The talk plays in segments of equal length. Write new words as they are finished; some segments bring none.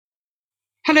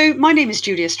Hello, my name is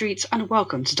Julia Streets and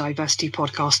welcome to Diversity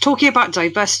Podcast, talking about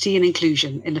diversity and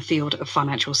inclusion in the field of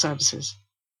financial services.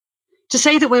 To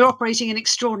say that we're operating in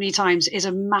extraordinary times is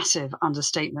a massive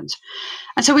understatement.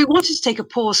 And so we wanted to take a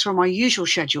pause from our usual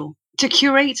schedule to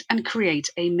curate and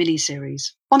create a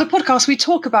mini-series. On the podcast, we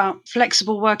talk about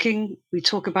flexible working, we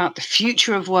talk about the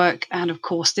future of work, and of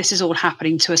course, this is all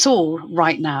happening to us all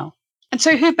right now. And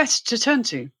so who better to turn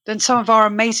to than some of our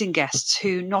amazing guests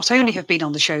who not only have been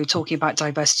on the show talking about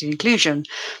diversity and inclusion,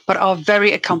 but are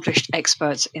very accomplished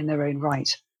experts in their own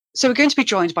right. So we're going to be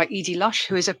joined by Edie Lush,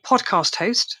 who is a podcast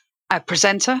host, a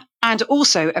presenter, and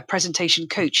also a presentation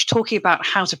coach, talking about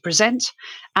how to present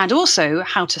and also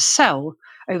how to sell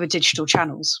over digital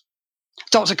channels.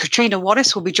 Dr. Katrina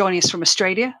Wallace will be joining us from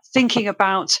Australia, thinking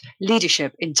about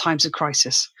leadership in times of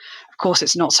crisis. Of course,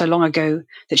 it's not so long ago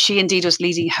that she indeed was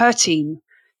leading her team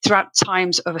throughout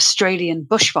times of Australian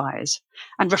bushfires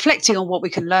and reflecting on what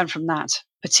we can learn from that,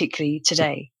 particularly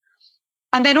today.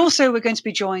 And then also we're going to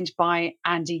be joined by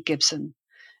Andy Gibson.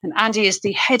 And Andy is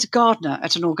the head gardener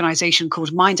at an organisation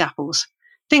called Mind Apples,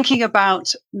 thinking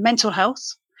about mental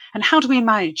health and how do we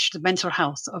manage the mental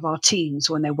health of our teams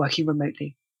when they're working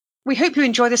remotely. We hope you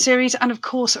enjoy the series, and of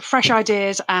course, fresh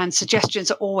ideas and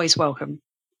suggestions are always welcome.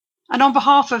 And on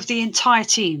behalf of the entire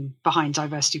team behind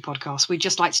Diversity Podcast, we'd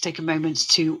just like to take a moment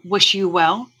to wish you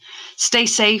well, stay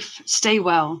safe, stay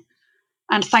well,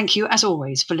 and thank you, as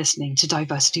always, for listening to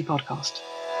Diversity Podcast.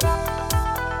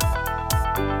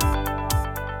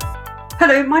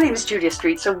 Hello, my name is Julia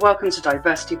Streets, and welcome to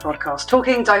Diversity Podcast,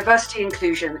 talking diversity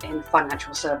inclusion in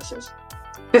financial services.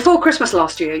 Before Christmas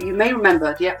last year, you may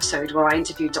remember the episode where I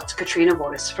interviewed Dr. Katrina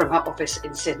Wallace from her office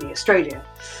in Sydney, Australia.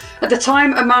 At the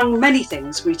time, among many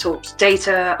things, we talked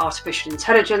data, artificial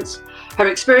intelligence, her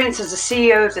experience as the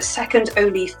CEO of the second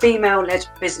only female-led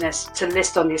business to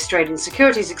list on the Australian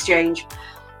Securities Exchange,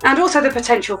 and also the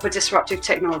potential for disruptive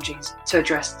technologies to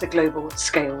address the global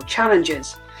scale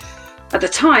challenges. At the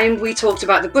time, we talked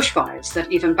about the bushfires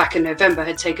that even back in November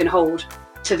had taken hold,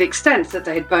 to the extent that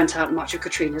they had burnt out much of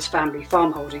Katrina's family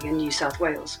farm holding in New South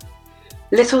Wales.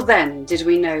 Little then did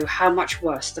we know how much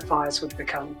worse the fires would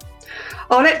become.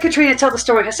 I'll let Katrina tell the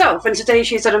story herself, and today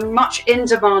she's a much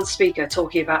in-demand speaker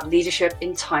talking about leadership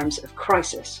in times of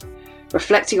crisis,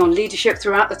 reflecting on leadership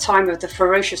throughout the time of the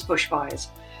ferocious bushfires,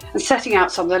 and setting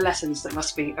out some of the lessons that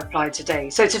must be applied today.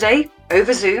 So today,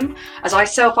 over Zoom, as I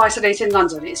self-isolate in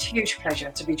London, it's a huge pleasure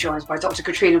to be joined by Dr.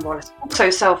 Katrina Wallace, also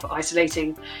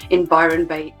self-isolating in Byron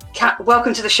Bay. Kat,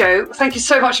 welcome to the show. Thank you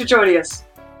so much for joining us.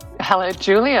 Hello,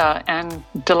 Julia, and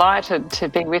delighted to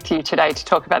be with you today to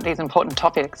talk about these important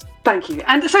topics. Thank you.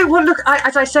 And so, well, look,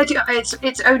 as I said,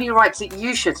 it's only right that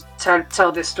you should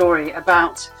tell this story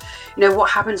about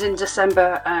what happened in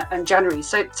December and January.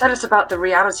 So tell us about the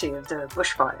reality of the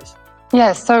bushfires.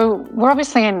 Yeah, so we're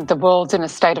obviously the world's in a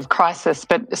state of crisis,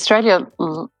 but Australia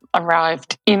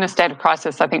arrived in a state of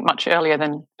crisis, I think, much earlier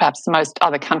than perhaps most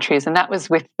other countries. And that was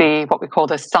with what we call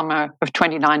the summer of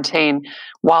 2019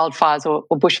 wildfires or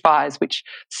bushfires, which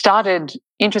started,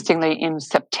 interestingly, in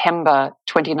September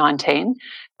 2019,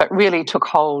 but really took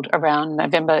hold around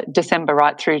November, December,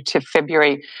 right through to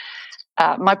February.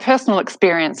 My personal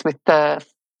experience with the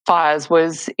fires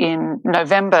was in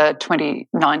November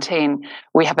 2019.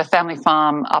 We have a family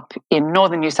farm up in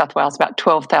northern New South Wales, about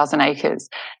 12,000 acres.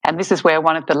 And this is where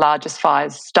one of the largest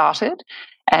fires started.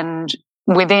 And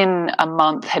within a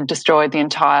month had destroyed the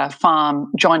entire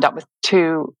farm, joined up with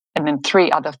 2 and then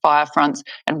 3 other fire fronts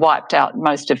and wiped out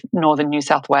most of northern New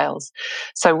South Wales.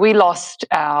 So we lost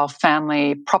our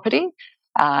family property.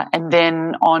 And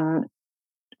then on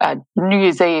New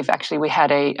Year's Eve, actually, we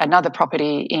had another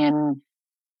property in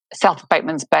south of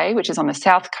Batemans Bay, which is on the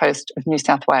south coast of New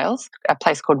South Wales, a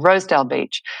place called Rosedale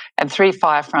Beach, and 3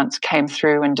 fire fronts came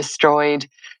through and destroyed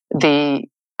the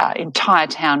entire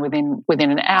town within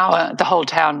an hour. The whole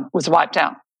town was wiped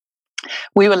out.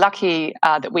 We were lucky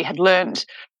that we had learned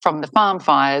from the farm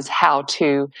fires how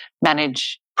to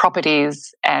manage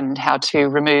properties and how to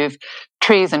remove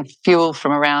trees and fuel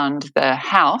from around the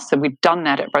house, and we'd done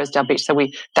that at Rosedale Beach. So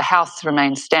the house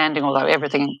remained standing, although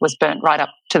everything was burnt right up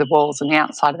to the walls and the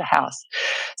outside of the house.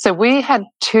 So we had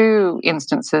 2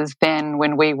 instances then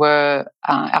when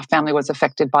our family was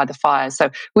affected by the fires. So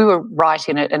we were right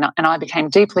in it, and I became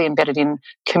deeply embedded in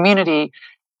community,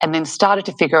 and then started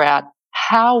to figure out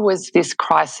how was this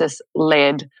crisis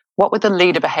led? What were the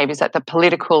leader behaviours at the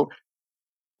political,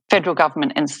 federal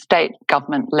government and state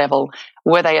government level?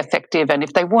 Were they effective? And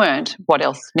if they weren't, what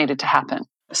else needed to happen?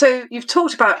 So you've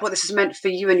talked about what this has meant for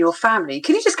you and your family.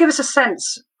 Can you just give us a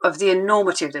sense of the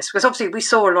enormity of this? Because obviously we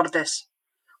saw a lot of this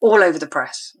all over the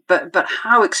press, but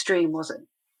how extreme was it?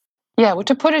 Yeah, well,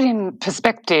 to put it in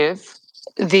perspective,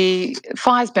 the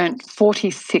fires burnt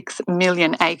 46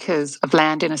 million acres of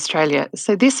land in Australia.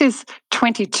 So this is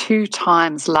 22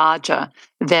 times larger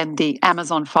than the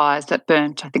Amazon fires that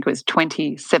burnt, I think it was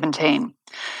 2017.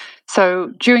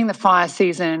 So during the fire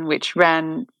season, which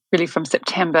ran really from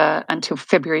September until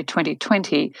February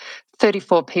 2020,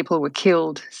 34 people were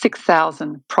killed,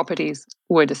 6,000 properties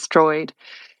were destroyed.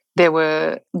 There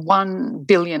were 1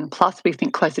 billion plus, we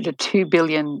think closer to 2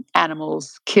 billion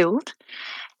animals killed,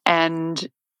 and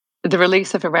the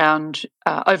release of around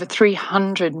over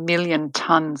 300 million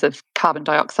tonnes of carbon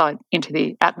dioxide into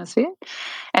the atmosphere.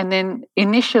 And then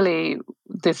initially,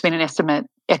 there's been an estimate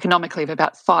economically of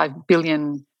about $5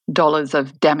 billion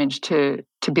of damage to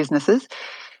businesses.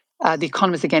 The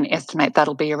economists again estimate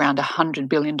that'll be around $100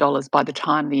 billion by the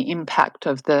time the impact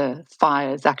of the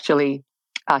fires actually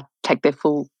take their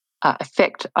full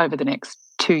effect over the next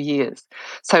 2 years.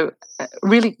 So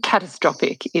really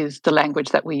catastrophic is the language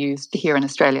that we use here in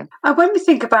Australia. When we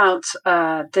think about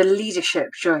the leadership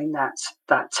during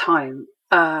that time,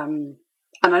 and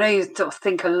I know you sort of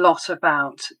think a lot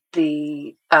about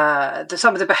the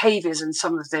some of the behaviours and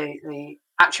some of the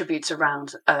attributes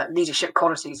around leadership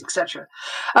qualities, etc.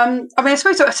 I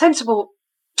suppose a sensible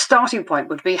starting point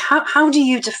would be how do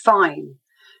you define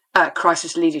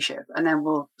crisis leadership, and then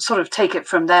we'll sort of take it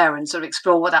from there and sort of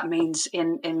explore what that means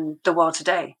in the world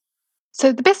today.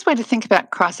 So the best way to think about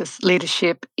crisis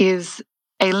leadership is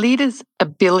a leader's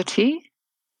ability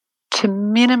to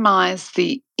minimise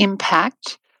the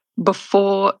impact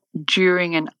before,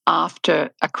 during, and after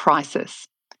a crisis.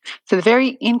 So the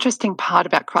very interesting part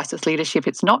about crisis leadership,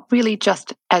 it's not really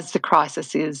just as the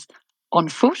crisis is on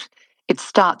foot. It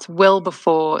starts well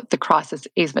before the crisis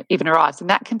even arrives, and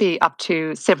that can be up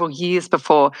to several years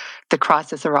before the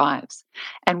crisis arrives.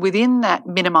 And within that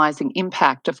minimising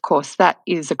impact, of course, that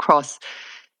is across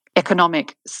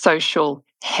economic, social,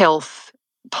 health,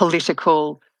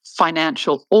 political,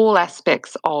 financial, all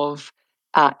aspects of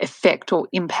effect or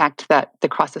impact that the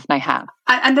crisis may have.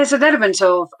 And there's an element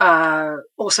of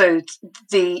also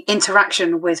the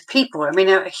interaction with people. I mean,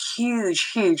 a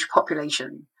huge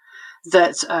population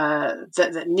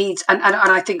that needs, and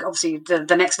I think obviously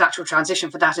the next natural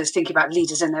transition for that is thinking about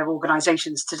leaders in their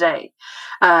organisations today,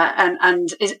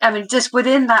 just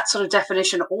within that sort of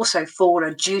definition also fall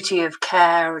a duty of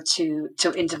care to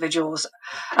individuals,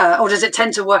 or does it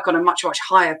tend to work on a much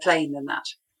higher plane than that?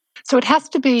 So it has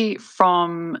to be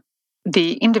from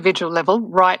the individual level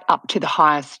right up to the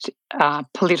highest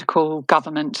political,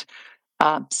 government,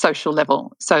 social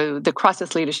level. So the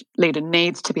crisis leader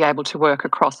needs to be able to work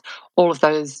across all of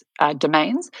those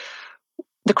domains.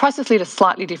 The crisis leader is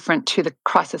slightly different to the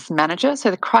crisis manager. So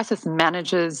the crisis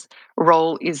manager's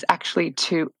role is actually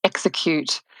to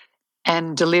execute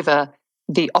and deliver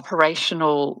the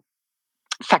operational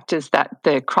factors that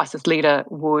the crisis leader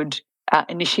would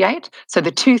initiate. So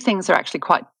the two things are actually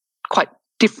quite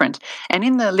different. And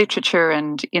in the literature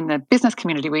and in the business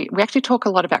community, we actually talk a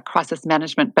lot about crisis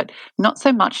management, but not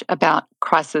so much about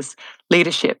crisis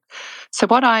leadership. So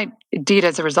what I did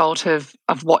as a result of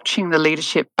watching the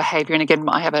leadership behaviour, and again,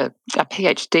 I have a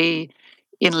PhD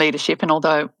in leadership, and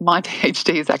although my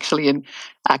PhD is actually in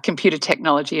computer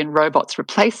technology and robots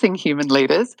replacing human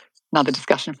leaders, another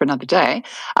discussion for another day,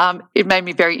 it made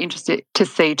me very interested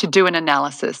to do an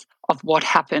analysis of what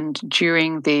happened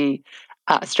during the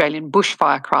Australian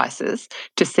bushfire crisis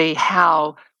to see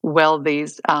how well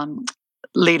these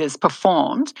leaders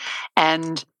performed.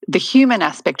 And the human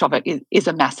aspect of it is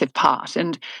a massive part.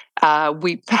 And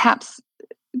we perhaps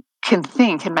can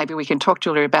think, and maybe we can talk,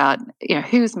 Julia, about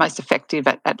who's most effective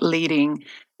at leading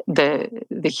the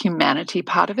humanity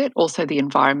part of it, also the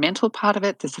environmental part of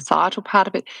it, the societal part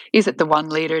of it. Is it the one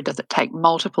leader? Does it take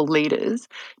multiple leaders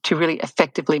to really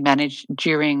effectively manage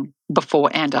during,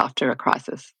 before, and after a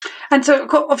crisis? And so,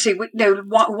 obviously,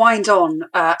 wind on,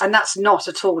 and that's not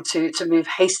at all to move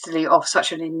hastily off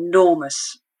such an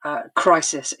enormous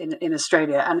crisis in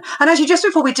Australia. And actually, just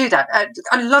before we do that,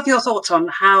 I love your thoughts on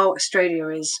how Australia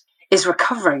is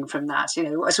recovering from that.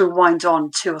 As we wind on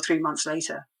 2 or 3 months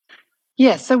later.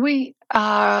 Yeah, so we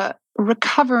are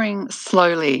recovering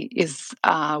slowly is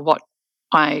the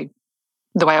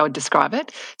way I would describe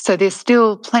it. So there's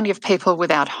still plenty of people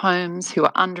without homes who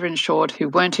are underinsured, who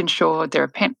weren't insured. There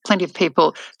are plenty of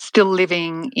people still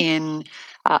living in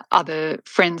other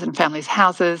friends and families'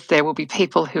 houses. There will be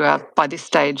people who are, by this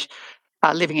stage,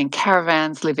 living in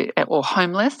caravans or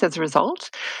homeless as a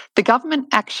result. The government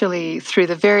actually, through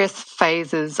the various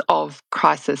phases of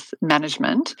crisis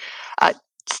management,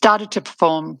 started to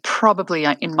perform probably,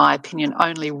 in my opinion,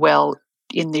 only well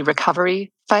in the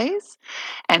recovery phase.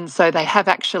 And so they have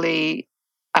actually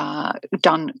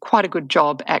done quite a good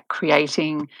job at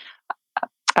creating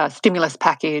a stimulus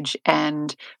package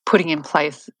and putting in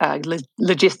place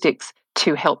logistics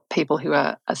to help people who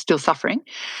are still suffering.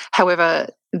 However,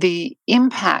 the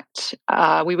impact,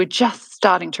 we were just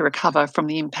starting to recover from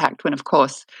the impact when, of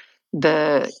course,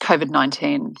 the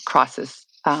COVID-19 crisis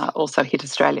also hit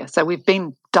Australia. So we've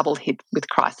been double hit with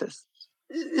crisis.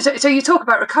 So you talk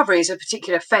about recovery as a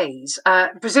particular phase.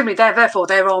 Presumably, therefore,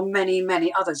 there are many,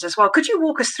 many others as well. Could you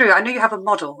walk us through? I know you have a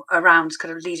model around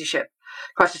kind of leadership,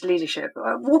 crisis leadership.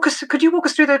 Could you walk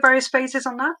us through the various phases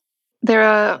on that? There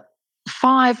are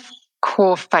 5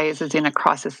 core phases in a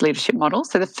crisis leadership model.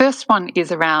 So the first one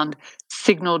is around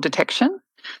signal detection.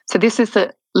 So this is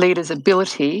the leader's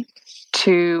ability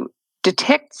to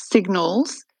detect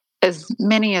signals as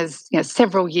many as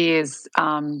several years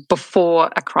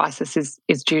before a crisis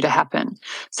is due to happen.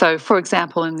 So, for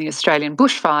example, in the Australian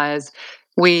bushfires,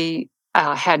 we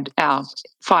had our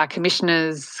fire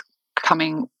commissioners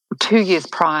coming 2 years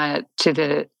prior to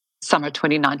the summer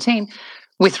 2019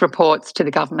 with reports to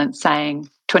the government saying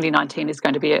 2019 is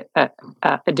going to be a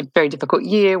very difficult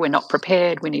year. We're not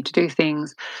prepared. We need to do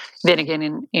things. Then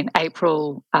again, in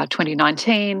April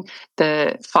 2019,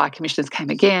 the fire commissioners came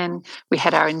again. We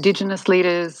had our Indigenous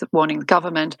leaders warning the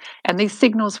government, and these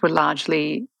signals were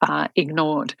largely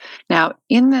ignored. Now,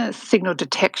 in the signal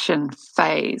detection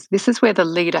phase, this is where the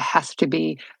leader has to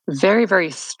be very,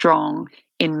 very strong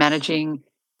in managing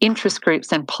interest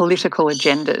groups and political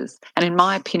agendas. And in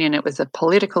my opinion, it was a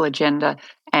political agenda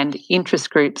and interest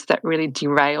groups that really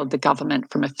derailed the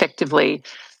government from effectively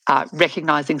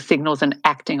recognising signals and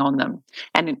acting on them.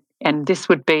 And this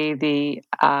would be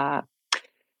so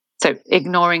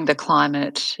ignoring the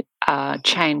climate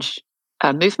change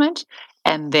movement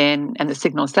and the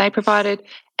signals they provided,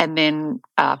 and then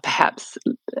perhaps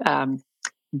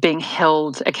being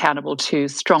held accountable to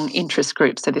strong interest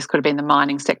groups. So this could have been the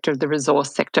mining sector, the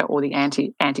resource sector, or the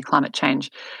anti-climate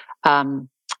change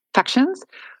factions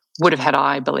would have had,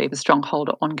 I believe, a stronghold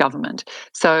on government.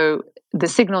 So the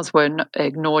signals were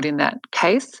ignored in that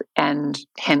case, and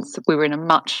hence we were in a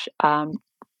much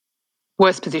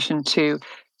worse position to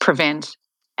prevent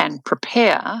and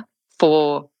prepare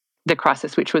for the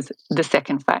crisis, which was the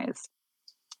second phase.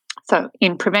 So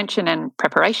in prevention and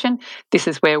preparation, this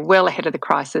is where, well ahead of the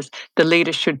crisis, the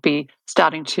leaders should be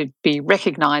starting to be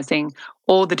recognising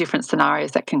all the different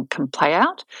scenarios that can play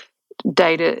out,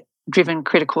 data-driven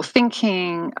critical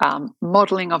thinking,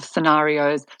 modelling of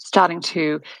scenarios, starting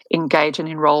to engage and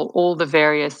enrol all the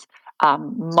various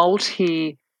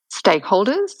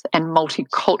multi-stakeholders and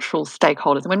multicultural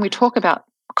stakeholders. And when we talk about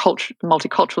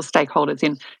multicultural stakeholders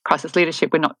in crisis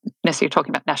leadership, we're not necessarily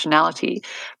talking about nationality,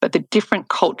 but the different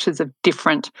cultures of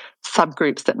different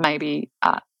subgroups that may be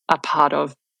a part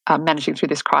of managing through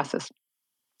this crisis.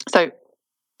 So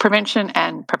prevention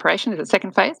and preparation is the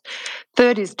second phase.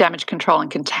 Third is damage control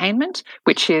and containment,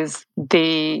 which is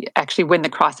actually when the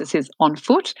crisis is on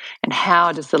foot, and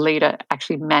how does the leader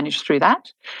actually manage through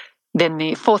that. Then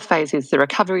the fourth phase is the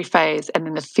recovery phase, and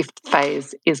then the fifth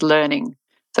phase is learning.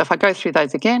 So if I go through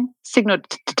those again: signal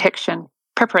detection,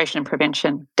 preparation and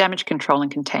prevention, damage control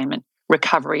and containment,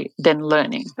 recovery, then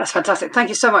learning. That's fantastic. Thank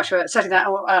you so much for setting that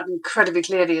out incredibly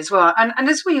clearly as well. And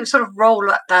as we sort of roll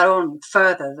that on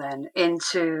further then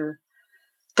into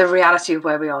the reality of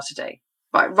where we are today,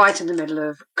 right in the middle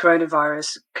of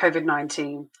coronavirus,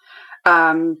 COVID-19,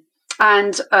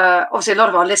 and obviously a lot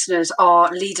of our listeners are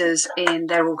leaders in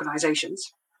their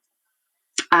organisations.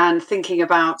 And thinking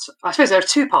about, I suppose there are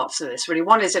two parts to this really.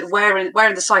 One is that where in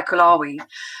the cycle are we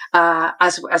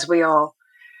as we are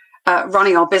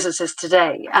running our businesses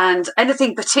today, and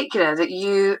anything particular that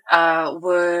you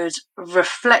would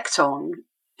reflect on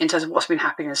in terms of what's been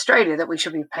happening in Australia that we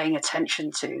should be paying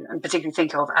attention to, and particularly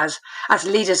think of as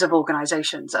leaders of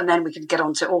organisations. And then we can get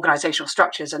on to organisational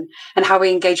structures and how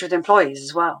we engage with employees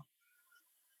as well.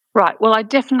 Right. Well, I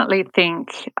definitely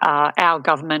think our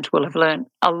government will have learned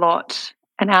a lot,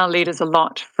 and our leaders a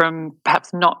lot, from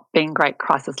perhaps not being great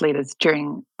crisis leaders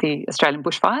during the Australian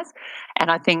bushfires.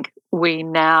 And I think we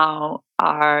now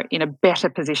are in a better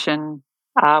position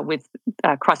with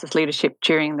crisis leadership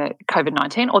during the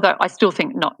COVID-19, although I still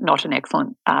think not an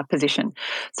excellent position.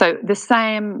 So the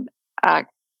same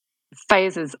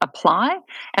phases apply,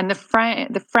 and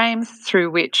the frames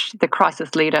through which the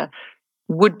crisis leader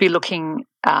would be looking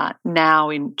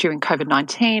now during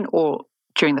COVID-19 or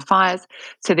during the fires.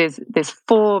 So there's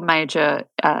four major,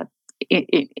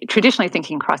 traditionally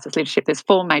thinking crisis leadership, there's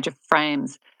four major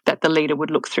frames that the leader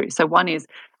would look through. So one is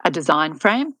a design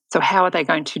frame. So how are they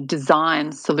going to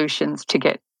design solutions to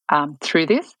get through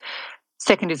this?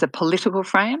 Second is a political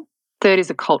frame. Third is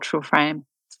a cultural frame.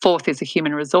 fourth is a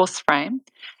human resource frame.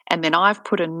 And then I've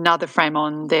put another frame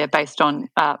on there based on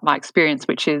my experience,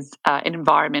 which is an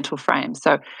environmental frame.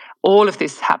 So all of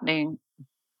this happening,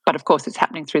 but of course it's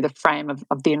happening through the frame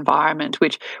of the environment,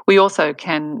 which we also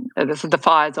can, the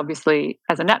fires obviously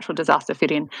as a natural disaster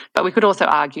fit in, but we could also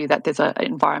argue that there's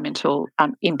environmental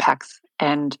impacts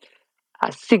and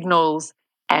signals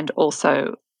and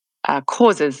also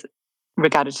causes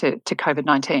regarded to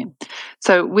COVID-19.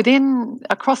 So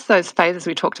across those phases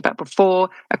we talked about before,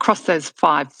 across those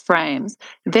 5 frames,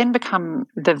 then become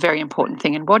the very important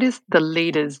thing. And what is the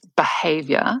leader's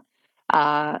behaviour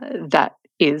that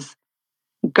is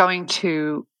going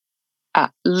to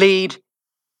lead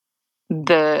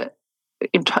the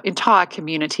entire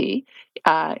community,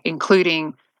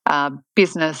 including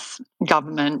business,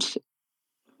 government,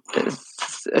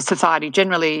 society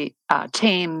generally,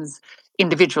 teams,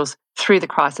 individuals through the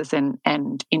crisis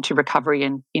and into recovery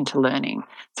and into learning.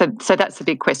 So that's a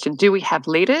big question. Do we have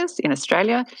leaders in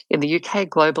Australia, in the UK,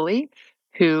 globally,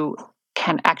 who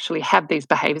can actually have these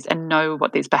behaviours and know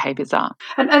what these behaviours are?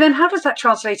 And then how does that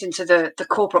translate into the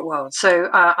corporate world? So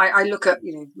I look at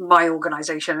my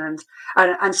organisation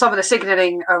and some of the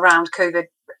signalling around COVID.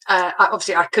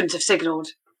 Obviously, I couldn't have signalled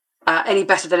any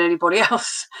better than anybody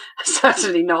else,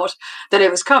 certainly not, that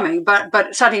it was coming,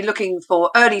 but certainly looking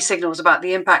for early signals about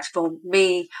the impact for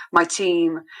me, my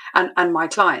team, and my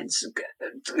clients.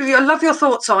 I love your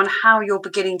thoughts on how you're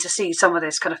beginning to see some of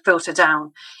this kind of filter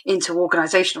down into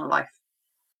organisational life.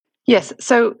 Yes,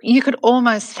 so you could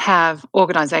almost have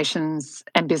organisations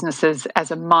and businesses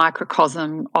as a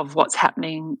microcosm of what's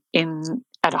happening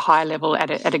at a higher level,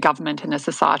 at a government and a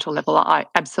societal level. I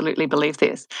absolutely believe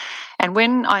this. And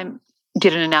when I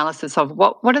did an analysis of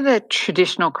what are the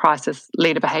traditional crisis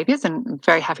leader behaviours, and I'm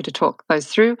very happy to talk those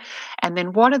through, and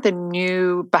then what are the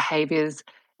new behaviours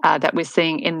that we're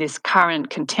seeing in this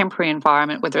current contemporary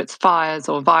environment, whether it's fires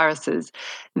or viruses,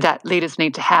 that leaders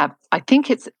need to have, I think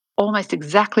it's almost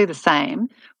exactly the same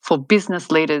for business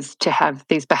leaders to have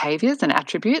these behaviours and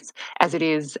attributes as it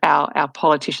is our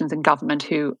politicians and government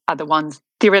who are the ones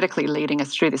theoretically leading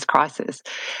us through this crisis.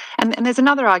 And there's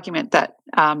another argument that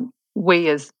we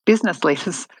as business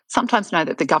leaders sometimes know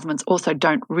that the governments also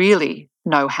don't really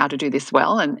know how to do this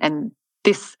well. And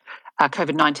this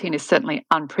COVID-19 is certainly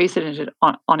unprecedented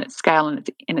on its scale and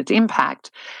in its impact.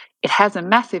 It has a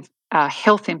massive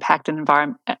health impact and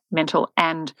environmental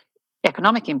and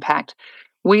economic impact.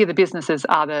 We, the businesses,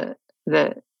 are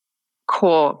the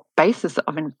core basis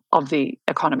of the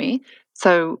economy.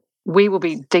 So we will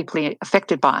be deeply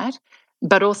affected by it.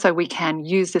 But also we can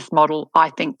use this model,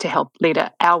 I think, to help lead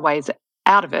our ways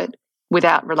out of it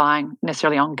without relying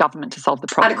necessarily on government to solve the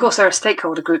problem. And of course, there are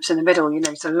stakeholder groups in the middle,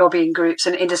 so lobbying groups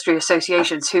and industry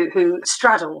associations who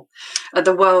straddle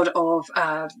the world of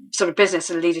sort of business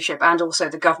and leadership, and also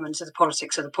the government and the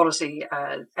politics and the policy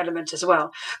element as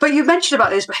well. But you mentioned about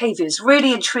those behaviours.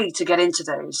 Really intrigued to get into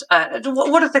those.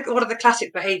 What are the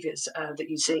classic behaviours that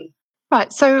you see?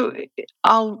 Right, so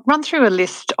I'll run through a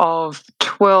list of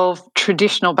 12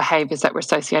 traditional behaviours that were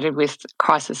associated with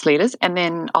crisis leaders, and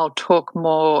then I'll talk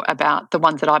more about the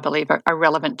ones that I believe are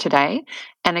relevant today.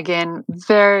 And again,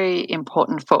 very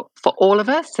important for all of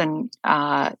us. And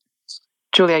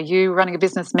Julia, you running a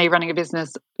business, me running a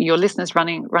business, your listeners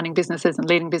running businesses and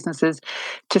leading businesses,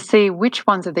 to see which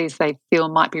ones of these they feel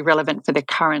might be relevant for their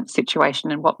current situation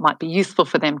and what might be useful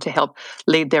for them to help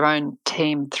lead their own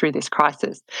team through this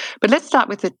crisis. But let's start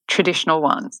with the traditional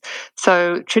ones.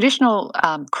 So traditional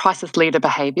crisis leader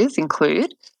behaviours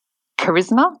include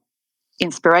charisma,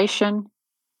 inspiration,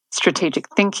 strategic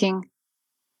thinking,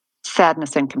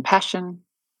 sadness and compassion,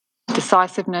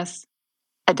 decisiveness,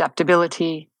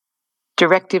 adaptability,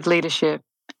 directive leadership,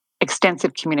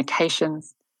 extensive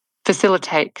communications,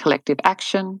 facilitate collective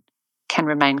action, can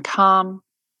remain calm,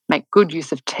 make good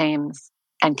use of teams,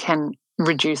 and can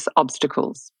reduce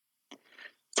obstacles.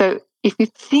 So if you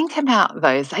think about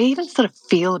those, they even sort of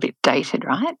feel a bit dated,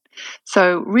 right?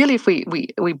 So really, if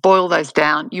we boil those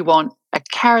down, you want a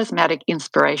charismatic,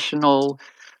 inspirational,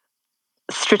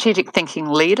 strategic thinking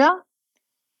leader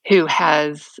who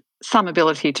has some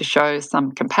ability to show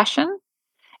some compassion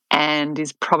and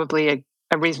is probably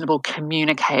a reasonable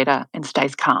communicator and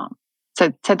stays calm.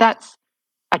 So that's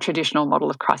a traditional model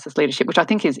of crisis leadership, which I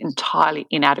think is entirely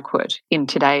inadequate in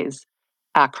today's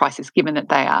crisis, given that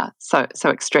they are so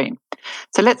extreme.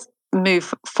 So let's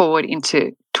move forward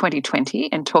into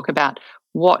 2020 and talk about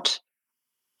what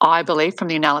I believe from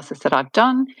the analysis that I've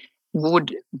done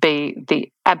would be the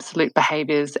absolute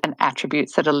behaviours and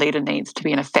attributes that a leader needs to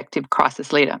be an effective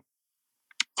crisis leader.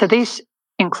 So these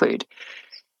include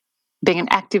being an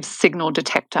active signal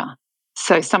detector.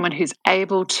 So someone who's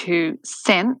able to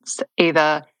sense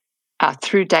either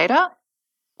through data,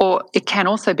 or it can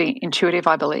also be intuitive,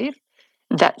 I believe,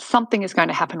 that something is going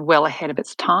to happen well ahead of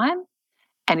its time,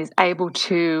 and is able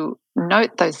to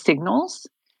note those signals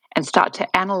and start to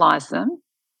analyse them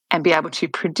and be able to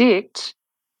predict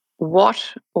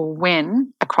what or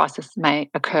when a crisis may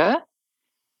occur.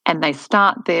 And they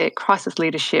start their crisis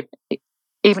leadership,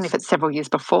 even if it's several years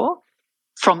before,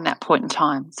 from that point in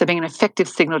time. So being an effective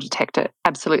signal detector,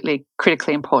 absolutely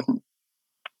critically important.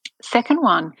 Second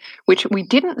one, which we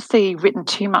didn't see written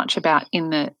too much about in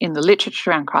the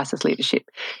literature around crisis leadership,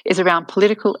 is around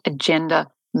political agenda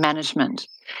management.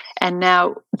 And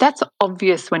now that's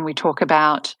obvious when we talk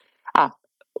about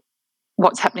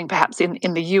what's happening perhaps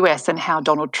in the US and how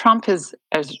Donald Trump has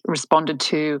responded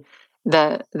to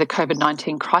the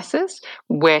COVID-19 crisis,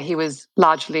 where he was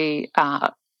largely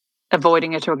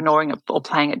avoiding it or ignoring it or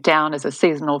playing it down as a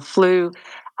seasonal flu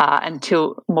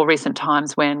until more recent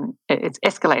times when it's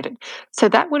escalated. So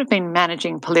that would have been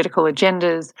managing political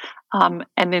agendas. And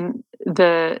then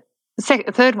the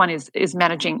third one is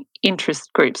managing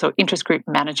interest groups or interest group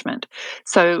management.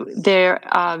 So there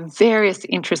are various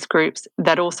interest groups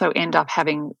that also end up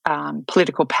having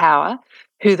political power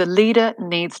who the leader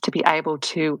needs to be able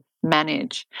to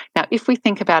manage. Now, if we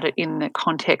think about it in the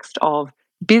context of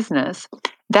business,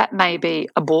 that may be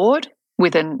a board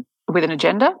with an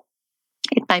agenda.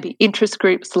 It may be interest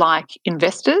groups like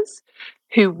investors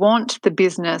who want the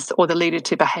business or the leader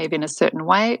to behave in a certain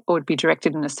way or be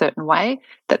directed in a certain way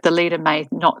that the leader may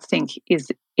not think is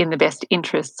in the best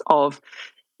interests of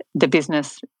the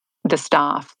business, the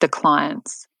staff, the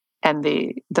clients, and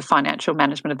the financial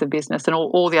management of the business and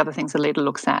all the other things the leader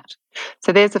looks at.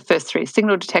 So there's the first three: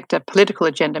 signal detector, political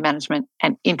agenda management,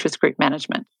 and interest group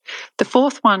management. The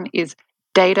fourth one is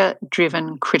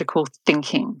data-driven critical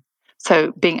thinking.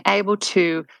 So being able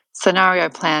to scenario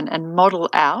plan and model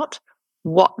out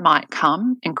what might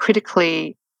come and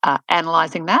critically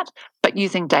analysing that, but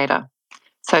using data.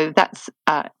 So that's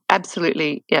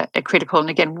absolutely critical, and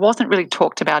again, wasn't really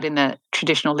talked about in the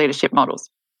traditional leadership models.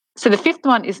 So the fifth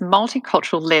one is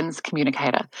multicultural lens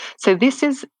communicator. So this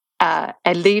is a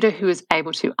leader who is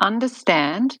able to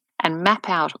understand and map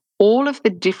out all of the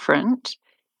different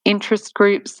interest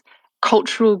groups,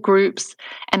 cultural groups,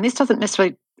 and this doesn't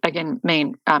necessarily, again,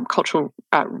 mean cultural,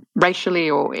 racially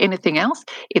or anything else.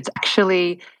 It's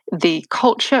actually the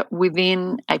culture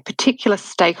within a particular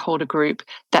stakeholder group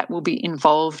that will be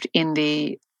involved in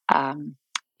the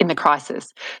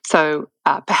crisis. So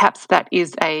perhaps that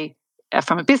is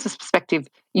from a business perspective,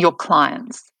 your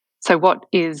clients. So what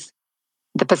is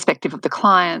the perspective of the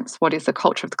clients? What is the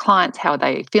culture of the clients? How are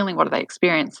they feeling? What are they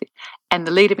experiencing? And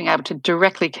the leader being able to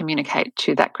directly communicate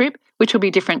to that group, which will be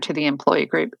different to the employee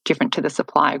group, different to the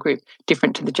supplier group,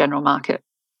 different to the general market.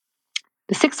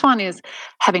 The sixth one is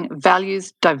having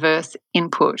values diverse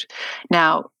input.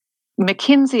 Now,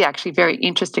 McKinsey actually very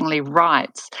interestingly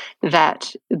writes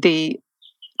that the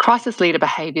crisis leader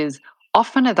behaviours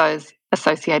often are those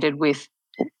associated with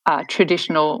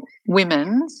traditional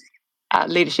women's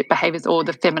leadership behaviours or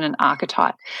the feminine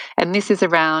archetype. And this is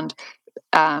around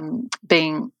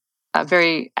being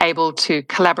very able to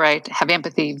collaborate, have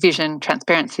empathy, vision,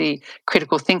 transparency,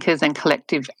 critical thinkers, and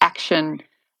collective action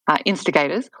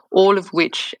instigators, all of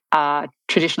which are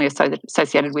traditionally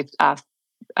associated with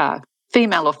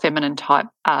female or feminine type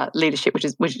leadership, which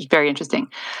is very interesting.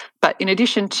 But in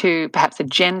addition to perhaps a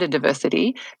gender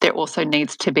diversity, there also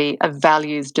needs to be a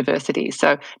values diversity.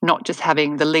 So not just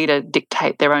having the leader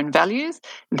dictate their own values,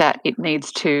 that it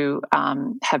needs to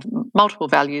have multiple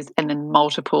values and then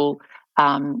multiple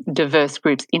diverse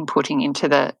groups inputting into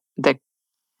the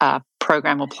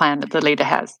program or plan that the leader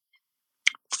has.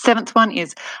 Seventh one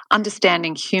is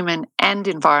understanding human and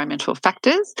environmental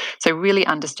factors. So really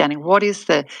understanding what is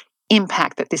the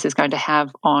impact that this is going to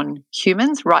have on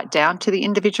humans right down to the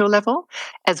individual level,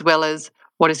 as well as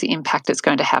what is the impact it's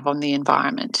going to have on the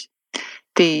environment.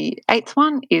 The eighth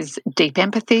one is deep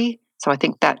empathy. So I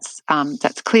think that's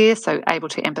clear. So able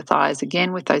to empathise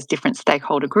again with those different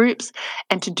stakeholder groups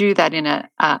and to do that in a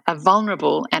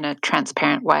vulnerable and a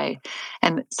transparent way.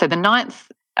 And so the ninth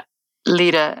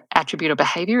leader attribute or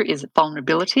behaviour is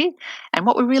vulnerability. And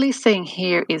what we're really seeing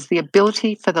here is the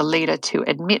ability for the leader to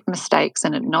admit mistakes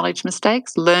and acknowledge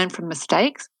mistakes, learn from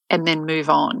mistakes, and then move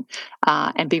on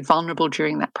and be vulnerable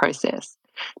during that process.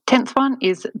 10th one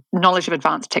is knowledge of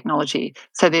advanced technology.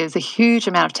 So there's a huge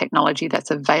amount of technology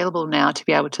that's available now to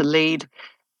be able to lead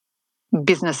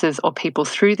businesses or people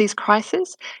through these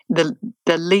crises. The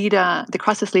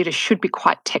crisis leader should be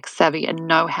quite tech savvy and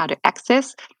know how to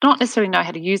access, not necessarily know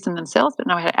how to use them themselves, but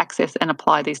know how to access and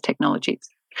apply these technologies.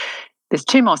 there's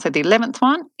two more. So the 11th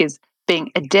one is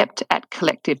being adept at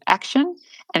collective action.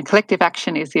 And collective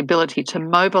action is the ability to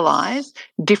mobilise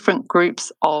different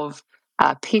groups of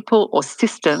people or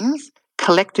systems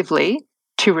collectively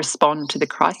to respond to the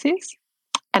crisis.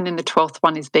 And then the 12th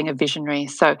one is being a visionary.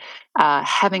 So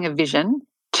having a vision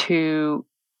to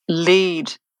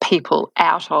lead people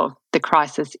out of the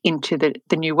crisis into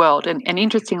the new world. And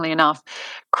interestingly enough,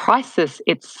 crisis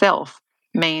itself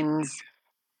means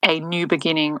a new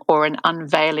beginning or an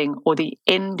unveiling or the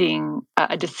ending,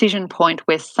 a decision point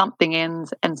where something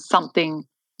ends and something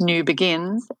new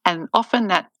begins. And often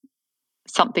that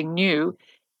something new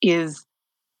is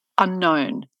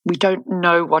unknown. We don't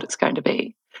know what it's going to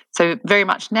be. So very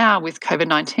much now with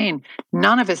COVID-19,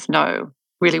 none of us know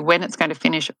really when it's going to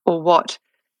finish or what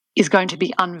is going to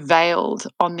be unveiled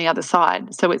on the other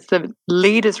side. So it's the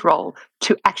leader's role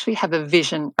to actually have a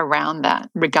vision around that,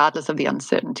 regardless of the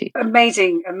uncertainty.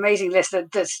 Amazing list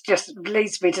that just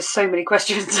leads me to so many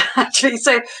questions, actually.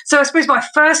 So I suppose my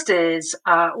first is,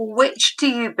 which do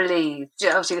you believe,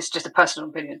 obviously this is just a personal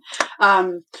opinion,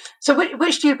 so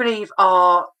which do you believe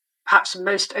are perhaps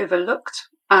most overlooked,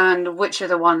 and which are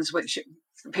the ones which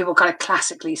people kind of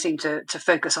classically seem to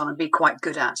focus on and be quite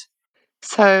good at?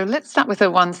 So let's start with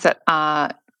the ones that are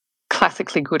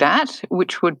classically good at,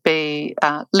 which would be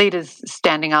leaders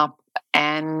standing up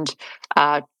and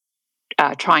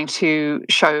trying to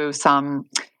show some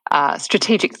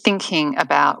strategic thinking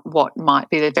about what might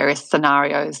be the various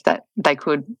scenarios that they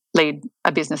could lead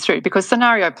a business through. Because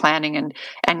scenario planning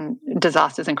and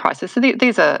disasters and crisis, so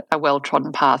these are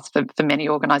well-trodden paths for many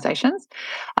organisations.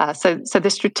 So the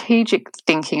strategic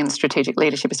thinking and strategic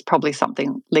leadership is probably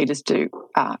something leaders do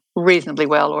reasonably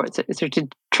well, or it's a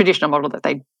traditional model that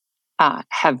they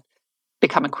have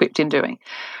become equipped in doing.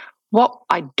 What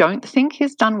I don't think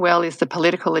is done well is the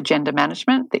political agenda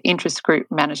management, the interest group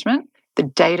management, the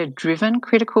data-driven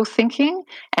critical thinking,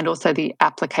 and also the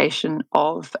application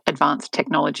of advanced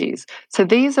technologies. So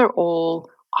these are all,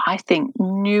 I think,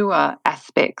 newer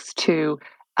aspects to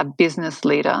a business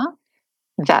leader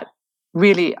that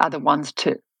really are the ones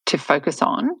to focus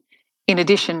on, in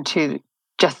addition to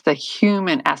just the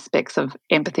human aspects of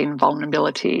empathy and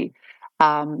vulnerability,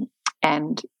 and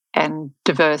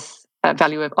diverse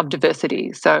value of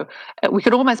diversity. So we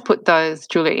could almost put those,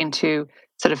 Julia, into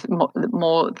sort of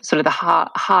more sort of the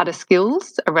harder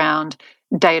skills around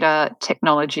data,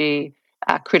 technology,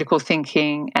 critical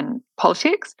thinking, and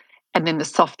politics, and then the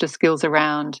softer skills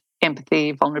around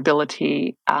empathy,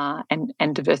 vulnerability,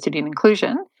 and diversity and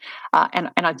inclusion. And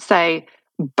I'd say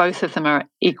both of them are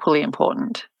equally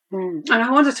important. And I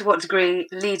wonder to what degree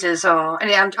leaders are,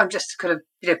 and I'm just kind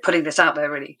of putting this out there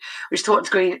really, which to what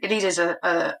degree leaders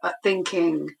are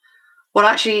thinking, well,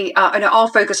 actually, I'll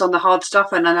focus on the hard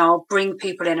stuff and then I'll bring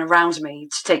people in around me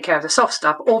to take care of the soft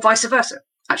stuff, or vice versa.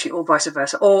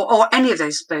 Or any of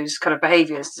those kind of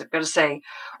behaviours that are going to say,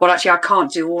 well, actually, I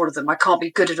can't do all of them. I can't be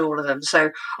good at all of them. So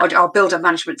I'll build a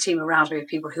management team around me of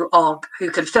people who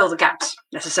can fill the gaps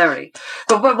necessarily.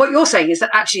 But what you're saying is that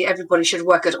actually everybody should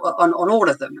work on all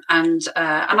of them. And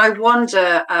I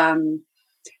wonder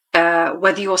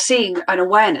whether you're seeing an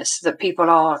awareness that people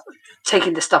are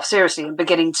taking this stuff seriously and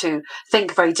beginning to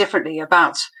think very differently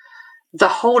about the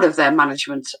whole of their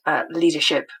management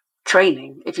leadership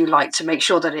training, if you like, to make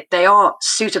sure that they are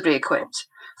suitably equipped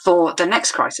for the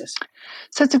next crisis.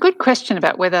 So it's a good question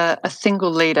about whether a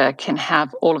single leader can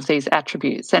have all of these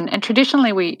attributes. And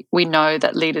traditionally we know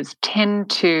that leaders tend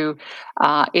to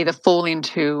either fall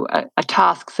into a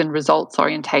tasks and results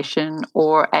orientation,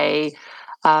 or a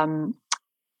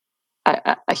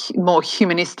more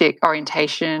humanistic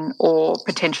orientation, or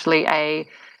potentially a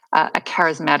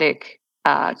charismatic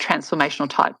transformational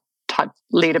type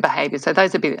leader behaviour. So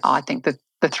those would be, I think,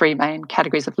 the three main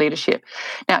categories of leadership.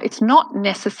 Now, it's not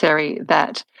necessary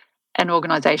that an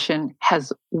organisation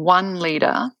has one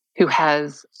leader who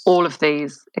has all of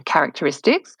these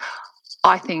characteristics.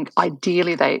 I think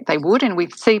ideally they would, and we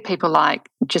see people like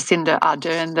Jacinda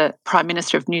Ardern, the Prime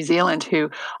Minister of New Zealand, who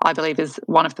I believe is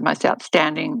one of the most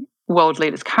outstanding world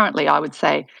leaders currently. I would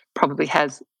say probably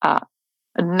has a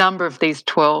number of these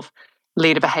 12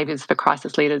 leader behaviours for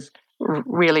crisis leaders.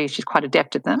 Really, she's quite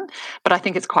adept at them, but I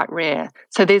think it's quite rare.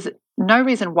 So there's no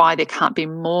reason why there can't be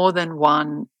more than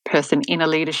one person in a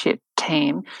leadership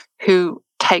team who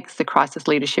takes the crisis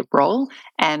leadership role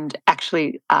and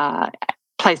actually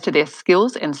plays to their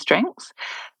skills and strengths.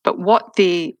 But what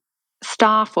the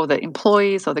staff or the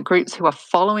employees or the groups who are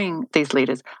following these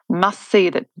leaders must see,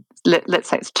 that let's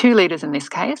say it's two leaders in this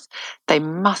case, they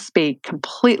must be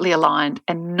completely aligned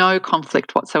and no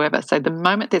conflict whatsoever. So the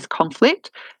moment there's conflict,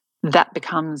 that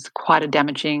becomes quite a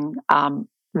damaging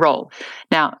role.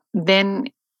 Now, then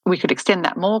we could extend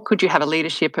that more. Could you have a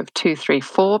leadership of 2, 3,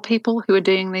 4 people who are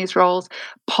doing these roles?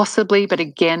 Possibly, but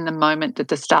again, the moment that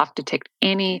the staff detect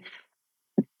any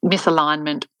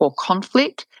misalignment or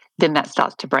conflict, then that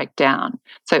starts to break down.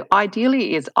 So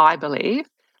ideally is, I believe,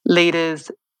 leaders,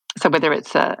 so whether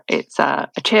it's a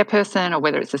chairperson or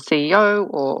whether it's a CEO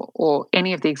or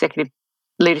any of the executive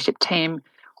leadership team,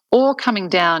 or coming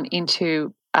down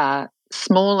into a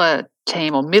smaller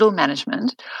team or middle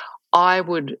management, I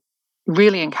would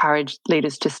really encourage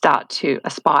leaders to start to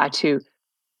aspire to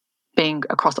being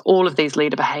across all of these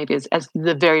leader behaviours as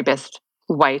the very best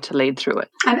way to lead through it.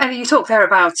 And you talk there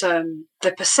about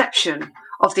the perception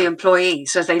of the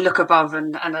employees as they look above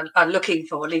and are looking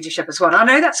for leadership as well. And I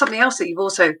know that's something else that you've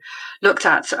also looked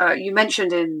at. You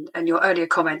mentioned in your earlier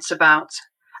comments about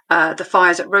the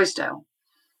fires at Rosedale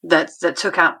that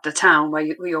took out the town where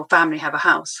your family have a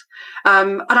house.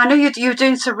 And I know you're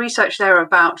doing some research there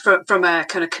about, from a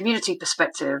kind of community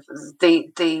perspective,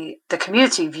 the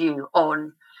community view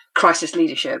on crisis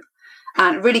leadership.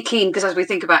 And really keen, because as we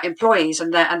think about employees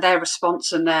and their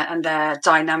response and their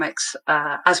dynamics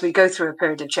as we go through a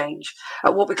period of change,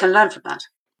 what we can learn from that.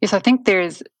 Yes, I think there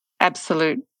is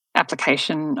absolute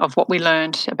application of what we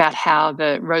learned about how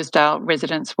the Rosedale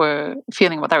residents were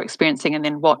feeling, what they were experiencing, and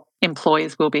then what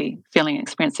employees will be feeling and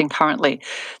experiencing currently.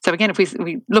 So again, if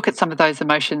we look at some of those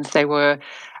emotions, they were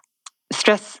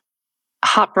stress,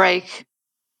 heartbreak,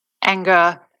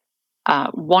 anger,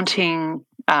 wanting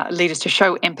leaders to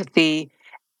show empathy,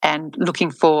 and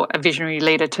looking for a visionary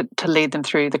leader to lead them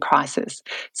through the crisis.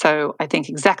 So I think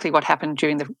exactly what happened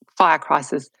during the fire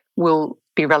crisis will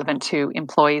be relevant to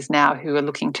employees now who are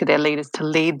looking to their leaders to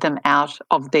lead them out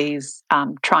of these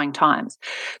trying times.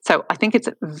 So I think it's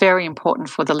very important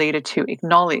for the leader to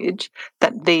acknowledge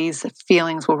that these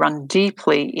feelings will run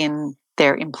deeply in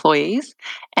their employees,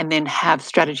 and then have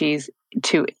strategies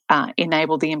to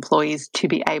enable the employees to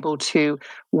be able to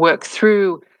work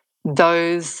through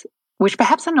those which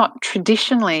perhaps are not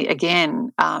traditionally,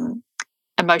 again,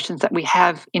 emotions that we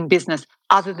have in business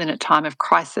other than at time of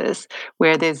crisis,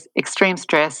 where there's extreme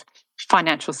stress,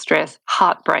 financial stress,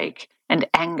 heartbreak, and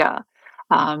anger.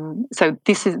 So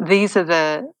these are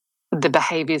the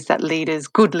behaviours that leaders,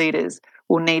 good leaders,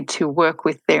 will need to work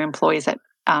with their employees at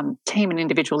team and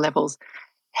individual levels,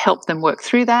 help them work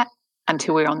through that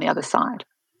until we're on the other side.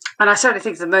 And I certainly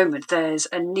think at the moment there's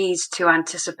a need to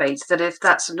anticipate that if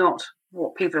that's not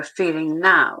what people are feeling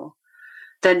now,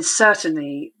 then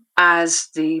certainly as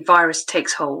the virus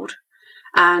takes hold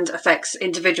and affects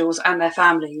individuals and their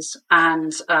families,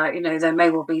 and there may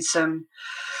well be some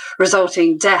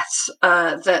resulting deaths,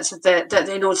 that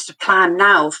in order to plan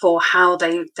now for how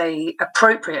they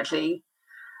appropriately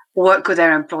work with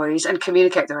their employees and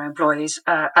communicate with their employees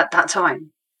at that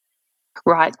time.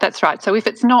 Right, that's right. So if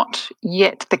it's not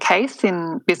yet the case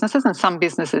in businesses, and some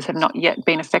businesses have not yet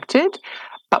been affected,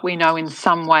 but we know in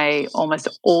some way almost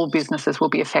all businesses will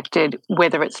be affected,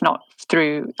 whether it's not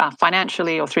through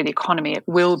financially or through the economy, it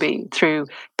will be through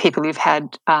people who've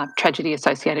had tragedy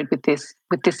associated with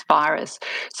this virus.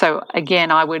 So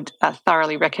again, I would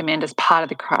thoroughly recommend, as part of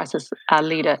the crisis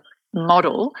leader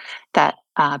model, that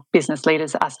business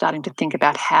leaders are starting to think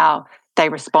about how they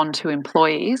respond to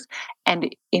employees.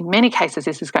 And in many cases,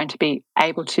 this is going to be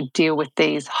able to deal with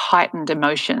these heightened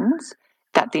emotions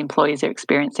that the employees are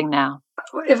experiencing now.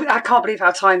 I can't believe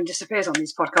how time disappears on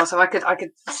these podcasts. So I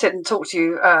could sit and talk to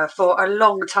you for a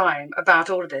long time about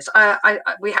all of this.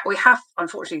 We have,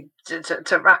 unfortunately,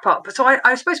 to wrap up. So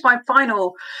I suppose my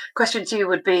final question to you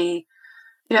would be,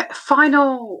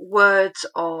 final words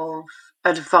of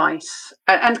advice,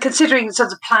 and considering sort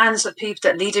of the plans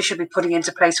that leaders should be putting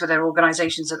into place with their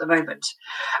organisations at the moment.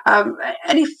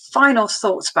 Any final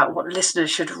thoughts about what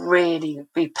listeners should really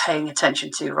be paying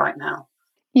attention to right now?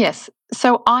 Yes.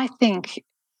 So I think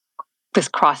this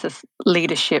crisis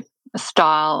leadership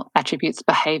style, attributes,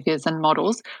 behaviours and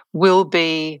models will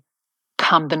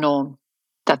become the norm.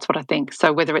 That's what I think.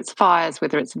 So whether it's fires,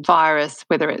 whether it's virus,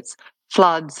 whether it's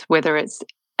floods, whether it's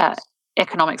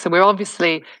economic. So we're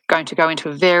obviously going to go into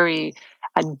a very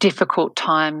difficult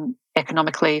time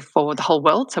economically for the whole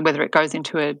world. So whether it goes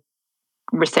into a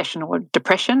recession or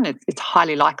depression, it's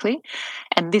highly likely.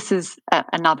 And this is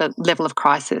another level of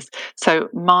crisis. So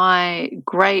my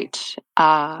great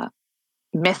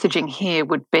messaging here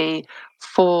would be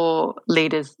for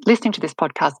leaders listening to this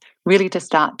podcast really to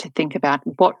start to think about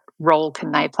what role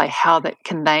can they play, how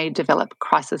can they develop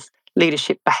crisis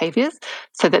leadership behaviours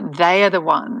so that they are the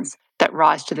ones that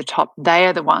rise to the top. They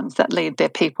are the ones that lead their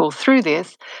people through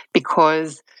this,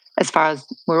 because as far as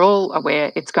we're all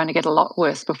aware, it's going to get a lot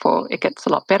worse before it gets a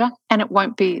lot better, and it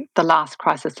won't be the last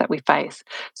crisis that we face.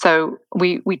 So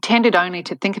we tended only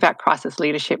to think about crisis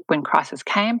leadership when crisis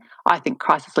came. I think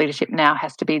crisis leadership now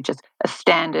has to be just a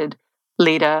standard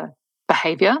leader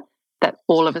behaviour that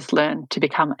all of us learn to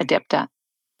become adept at.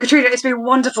 Katrina, it's been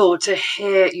wonderful to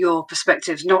hear your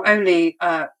perspectives, not only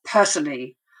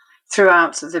personally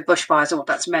throughout the bushfires and what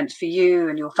that's meant for you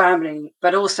and your family,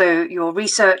 but also your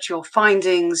research, your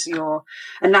findings, your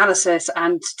analysis,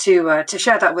 and to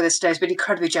share that with us today has been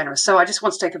incredibly generous. So I just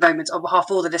want to take a moment on behalf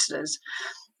of all the listeners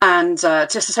and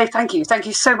just to say thank you. Thank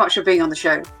you so much for being on the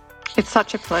show. It's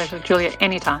such a pleasure, Julia,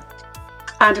 anytime.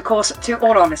 And of course, to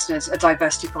all our listeners at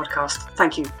Diversity Podcast,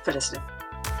 thank you for listening.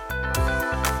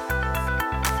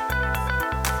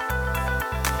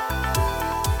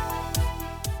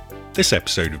 This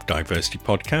episode of Diversity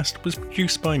Podcast was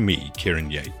produced by me, Kieran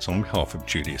Yates, on behalf of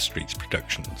Julia Streets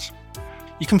Productions.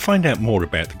 You can find out more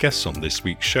about the guests on this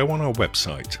week's show on our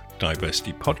website,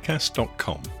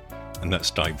 diversitypodcast.com, and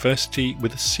that's diversity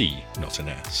with a C, not an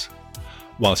S.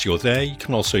 Whilst you're there, you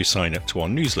can also sign up to our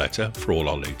newsletter for all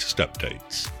our latest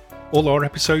updates. All our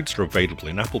episodes are available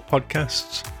in Apple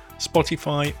Podcasts,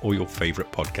 Spotify, or your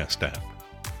favourite podcast app.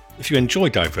 If you enjoy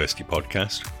Diversity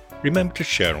Podcast, remember to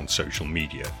share on social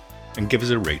media and give us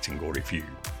a rating or review.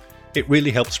 It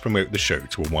really helps promote the show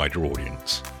to a wider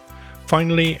audience.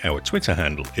 Finally, our Twitter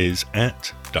handle is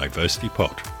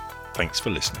 @DiversityPod. Thanks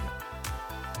for listening.